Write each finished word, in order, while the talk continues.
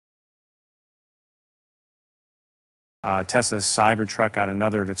Tesla's Cybertruck got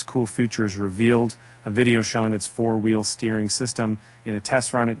another of its cool features revealed. A video showing its four-wheel steering system in a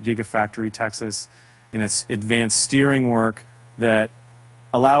test run at Gigafactory Texas, in its advanced steering work that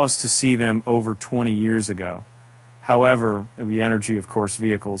allow us to see them over 20 years ago. However, the energy, of course,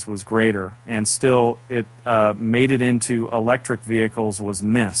 vehicles was greater, and still it made it into electric vehicles was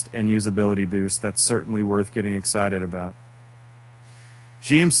missed, and usability boost. That's certainly worth getting excited about.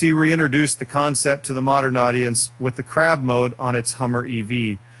 GMC reintroduced the concept to the modern audience with the crab mode on its Hummer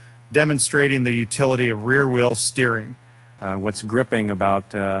EV, demonstrating the utility of rear-wheel steering. What's gripping about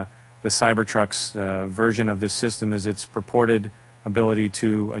the Cybertruck's version of this system is its purported ability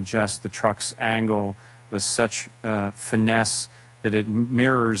to adjust the truck's angle with such finesse that it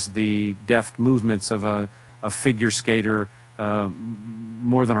mirrors the deft movements of a figure skater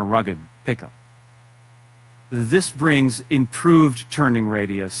more than a rugged pickup. This brings improved turning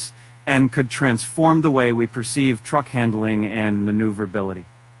radius and could transform the way we perceive truck handling and maneuverability.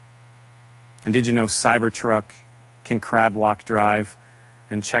 And did you know Cybertruck can crab walk drive?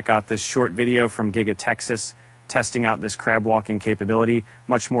 And check out this short video from Giga Texas testing out this crab walking capability.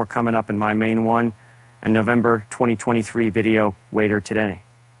 Much more coming up in my main one, and November 2023 video later today.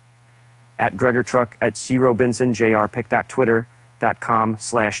 At GregorTruck, at CRobinson, pick that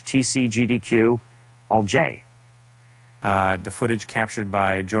twitter.com/TCGDQ, all J. The footage captured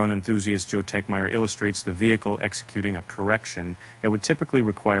by drone enthusiast Joe Tegmeyer illustrates the vehicle executing a correction that would typically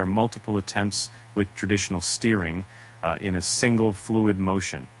require multiple attempts with traditional steering in a single fluid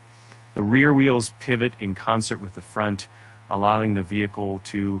motion. The rear wheels pivot in concert with the front, allowing the vehicle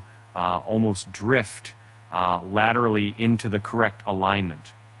to almost drift laterally into the correct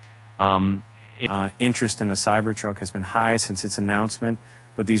alignment. Interest in the Cybertruck has been high since its announcement,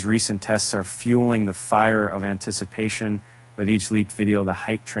 but these recent tests are fueling the fire of anticipation. With each leaked video, the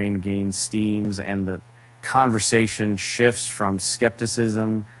hype train gains steams, and the conversation shifts from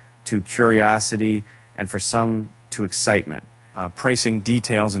skepticism to curiosity, and for some to excitement. Pricing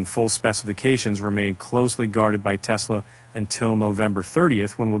details and full specifications remain closely guarded by Tesla until November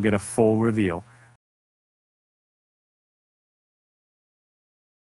 30th, when we'll get a full reveal.